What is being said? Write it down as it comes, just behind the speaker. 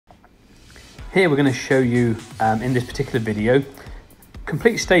Here we're going to show you in this particular video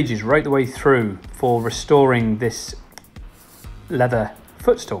complete stages right the way through for restoring this leather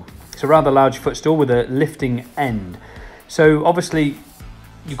footstool. It's a rather large footstool with a lifting end. So obviously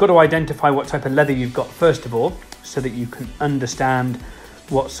you've got to identify what type of leather you've got first of all, so that you can understand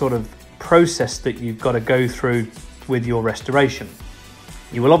what sort of process that you've got to go through with your restoration.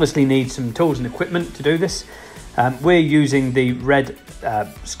 You will obviously need some tools and equipment to do this. We're using the red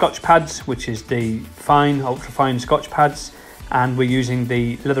Scotch pads, which is the fine, ultra fine Scotch pads, and we're using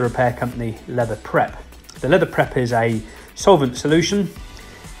the leather repair company Leather Prep. The Leather Prep is a solvent solution,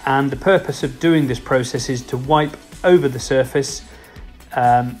 and the purpose of doing this process is to wipe over the surface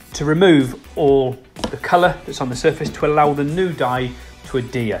to remove all the colour that's on the surface to allow the new dye to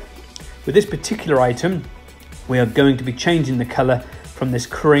adhere. With this particular item, we are going to be changing the colour from this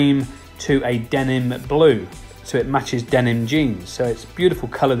cream to a denim blue, so it matches denim jeans. So it's a beautiful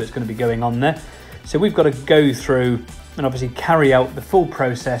colour that's going to be going on there. So we've got to go through and obviously carry out the full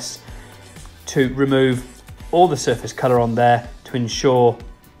process to remove all the surface colour on there to ensure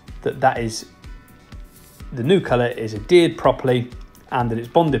that the new colour is adhered properly and that it's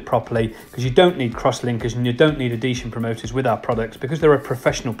bonded properly, because you don't need cross-linkers and you don't need adhesion promoters with our products, because they're a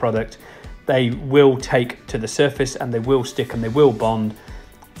professional product. They will take to the surface and they will stick and they will bond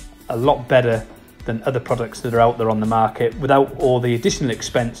a lot better than other products that are out there on the market, without all the additional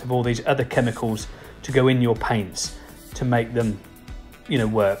expense of all these other chemicals to go in your paints to make them, you know,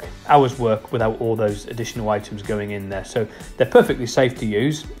 work. Ours work without all those additional items going in there. So they're perfectly safe to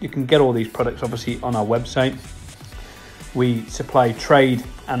use. You can get all these products obviously on our website. We supply trade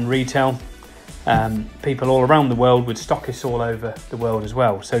and retail, people all around the world, with stockists all over the world as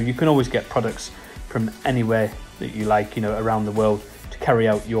well. So you can always get products from anywhere that you like, you know, around the world to carry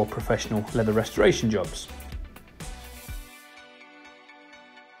out your professional leather restoration jobs.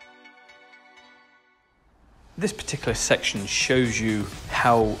 This particular section shows you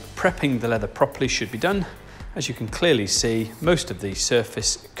how prepping the leather properly should be done. As you can clearly see, most of the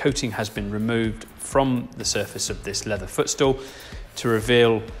surface coating has been removed from the surface of this leather footstool to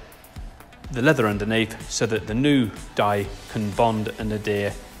reveal the leather underneath, so that the new dye can bond and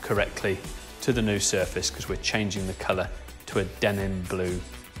adhere correctly to the new surface, because we're changing the colour to a denim blue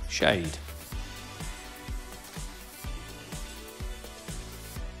shade.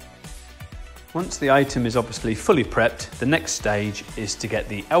 Once the item is obviously fully prepped, the next stage is to get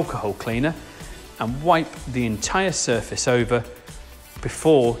the alcohol cleaner and wipe the entire surface over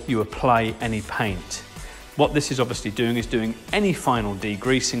before you apply any paint. What this is obviously doing is doing any final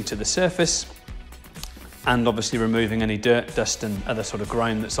degreasing to the surface, and obviously removing any dirt, dust and other sort of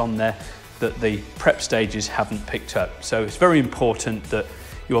grime that's on there that the prep stages haven't picked up. So it's very important that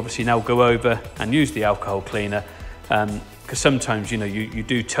you obviously now go over and use the alcohol cleaner, because sometimes, you know, you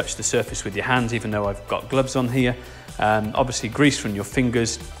do touch the surface with your hands, even though I've got gloves on here. Obviously grease from your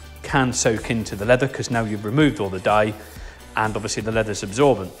fingers can soak into the leather, because now you've removed all the dye, and obviously the leather's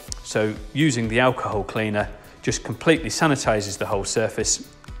absorbent. So using the alcohol cleaner just completely sanitizes the whole surface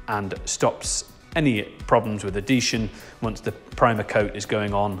and stops any problems with adhesion once the primer coat is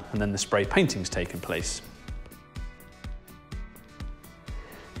going on and then the spray painting's taken place.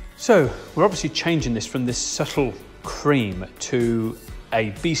 So we're obviously changing this from this subtle cream to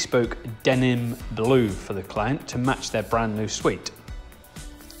a bespoke denim blue for the client to match their brand new suite.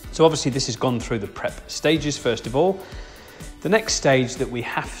 So obviously this has gone through the prep stages first of all. The next stage that we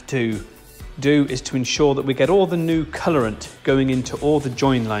have to do is to ensure that we get all the new colorant going into all the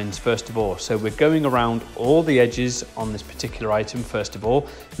join lines first of all. So we're going around all the edges on this particular item first of all,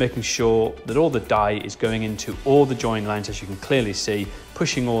 making sure that all the dye is going into all the join lines, as you can clearly see,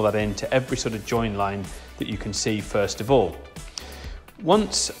 pushing all that into every sort of join line that you can see first of all.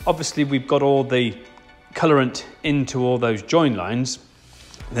 Once obviously we've got all the colorant into all those join lines,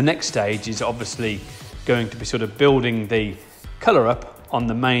 the next stage is obviously going to be sort of building the color up on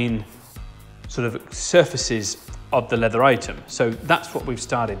the main sort of surfaces of the leather item. So that's what we've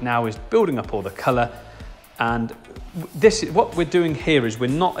started now, is building up all the color. And this is what we're doing here, is we're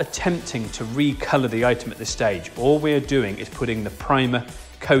not attempting to recolor the item at this stage. All we're doing is putting the primer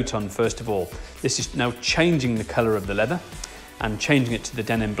coat on first of all. This is now changing the color of the leather and changing it to the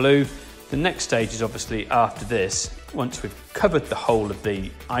denim blue. The next stage is obviously after this, once we've covered the whole of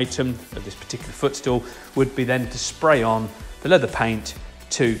the item, of this particular footstool, would be then to spray on the leather paint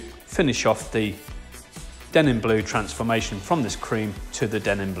to finish off the denim blue transformation from this cream to the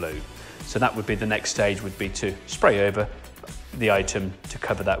denim blue. So that would be the next stage, would be to spray over the item to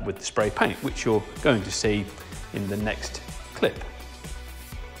cover that with the spray paint, which you're going to see in the next clip.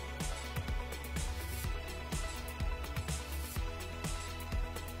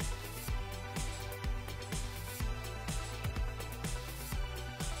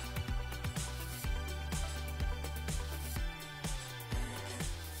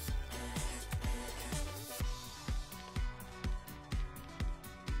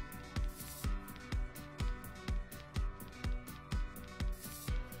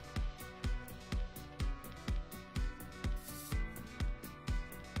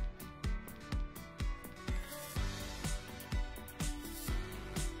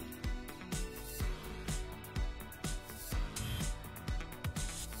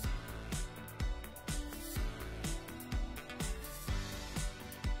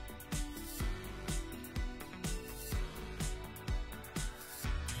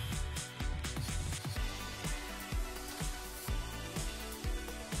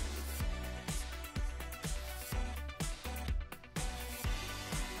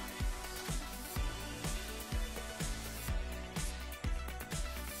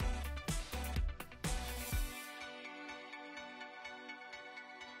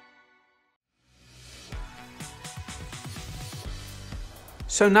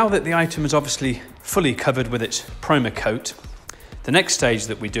 So now that the item is obviously fully covered with its primer coat, the next stage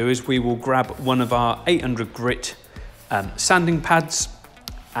that we do is we will grab one of our 800 grit sanding pads,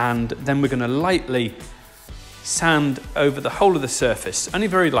 and then we're going to lightly sand over the whole of the surface, only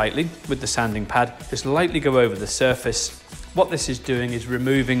very lightly with the sanding pad, just lightly go over the surface. What this is doing is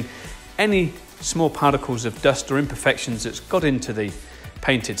removing any small particles of dust or imperfections that's got into the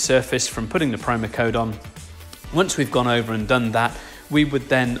painted surface from putting the primer coat on. Once we've gone over and done that, we would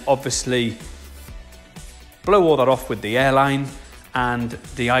then obviously blow all that off with the airline, and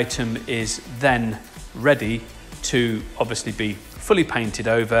the item is then ready to obviously be fully painted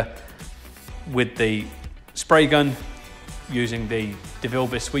over with the spray gun using the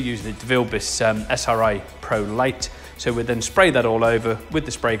Devilbiss. We use the Devilbiss SRi Pro Lite. So we then spray that all over with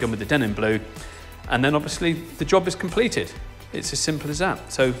the spray gun with the denim blue, and then obviously the job is completed. It's as simple as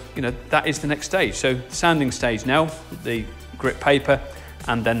that. So, you know, that is the next stage. So the sanding stage now, the grit paper,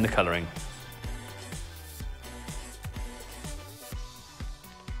 and then the colouring.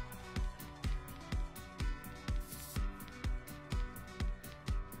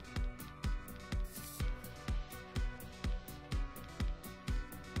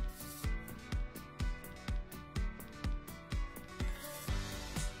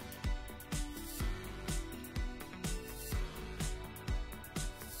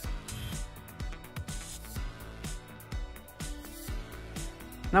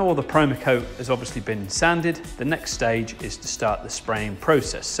 Now all the primer coat has obviously been sanded, the next stage is to start the spraying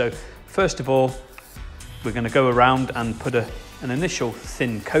process. So first of all, we're going to go around and put an initial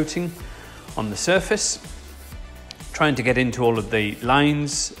thin coating on the surface, trying to get into all of the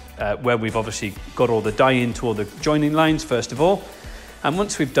lines where we've obviously got all the dye into all the joining lines first of all. And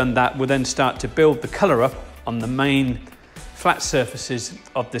once we've done that, we'll then start to build the colour up on the main flat surfaces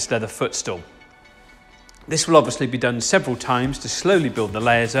of this leather footstool. This will obviously be done several times to slowly build the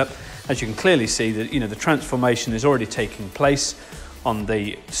layers up. As you can clearly see, that the transformation is already taking place on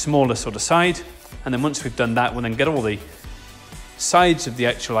the smaller sort of side. And then once we've done that, we'll then get all the sides of the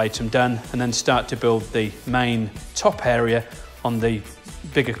actual item done and then start to build the main top area on the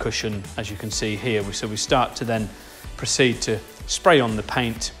bigger cushion, as you can see here. So we start to then proceed to spray on the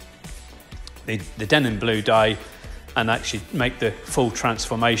paint, the denim blue dye, and actually make the full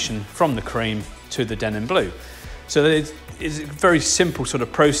transformation from the cream to the denim blue. So it's a very simple sort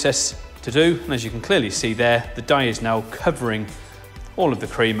of process to do, and as you can clearly see there, the dye is now covering all of the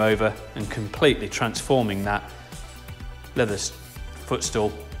cream over and completely transforming that leather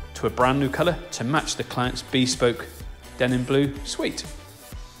footstool to a brand new colour to match the client's bespoke denim blue suite.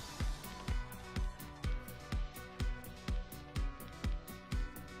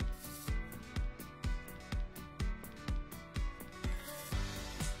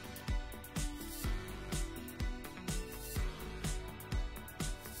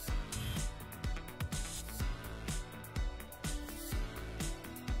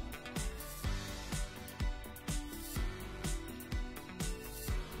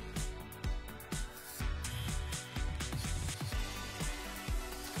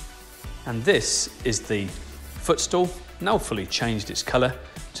 And this is the footstool, now fully changed its colour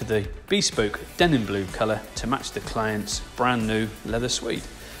to the bespoke denim blue colour to match the client's brand new leather suite.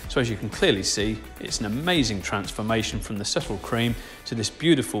 So as you can clearly see, it's an amazing transformation from the subtle cream to this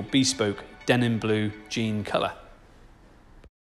beautiful bespoke denim blue jean colour.